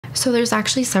So there's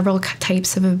actually several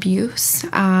types of abuse.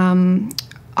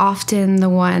 Often the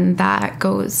one that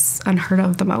goes unheard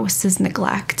of the most is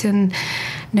neglect. And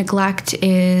neglect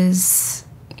is,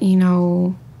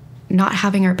 not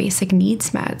having our basic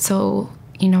needs met. So,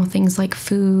 things like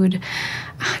food,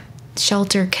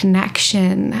 shelter,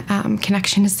 connection.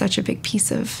 Connection is such a big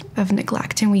piece of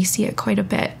neglect, and we see it quite a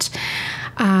bit.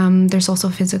 There's also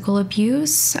physical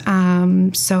abuse.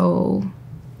 So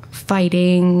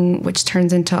fighting, which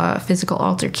turns into physical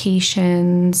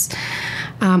altercations,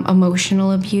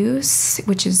 emotional abuse,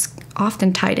 which is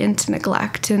often tied into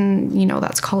neglect. And,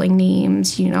 that's calling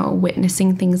names,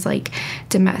 witnessing things like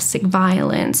domestic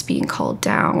violence, being called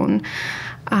down.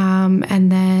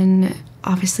 And then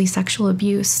obviously sexual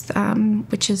abuse,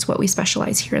 which is what we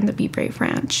specialize here in the Be Brave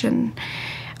Ranch. And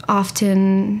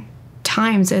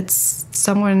oftentimes it's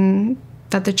someone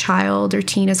that the child or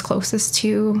teen is closest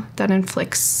to that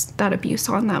inflicts that abuse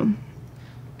on them.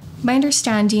 My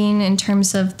understanding in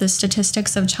terms of the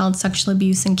statistics of child sexual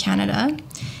abuse in Canada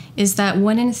is that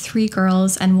 1 in 3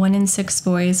 girls and 1 in 6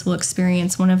 boys will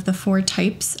experience one of the 4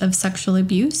 types of sexual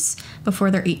abuse before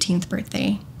their 18th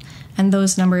birthday. And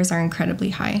those numbers are incredibly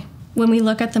high. When we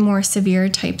look at the more severe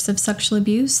types of sexual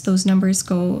abuse, those numbers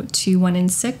go to 1 in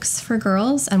 6 for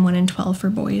girls and 1 in 12 for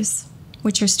boys,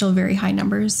 which are still very high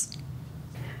numbers.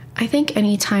 I think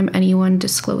anytime anyone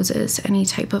discloses any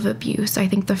type of abuse, I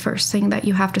think the first thing that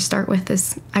you have to start with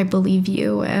is, I believe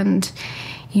you, and,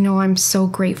 I'm so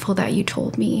grateful that you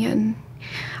told me, and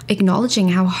acknowledging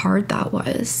how hard that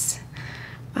was.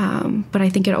 But I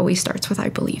think it always starts with, I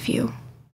believe you.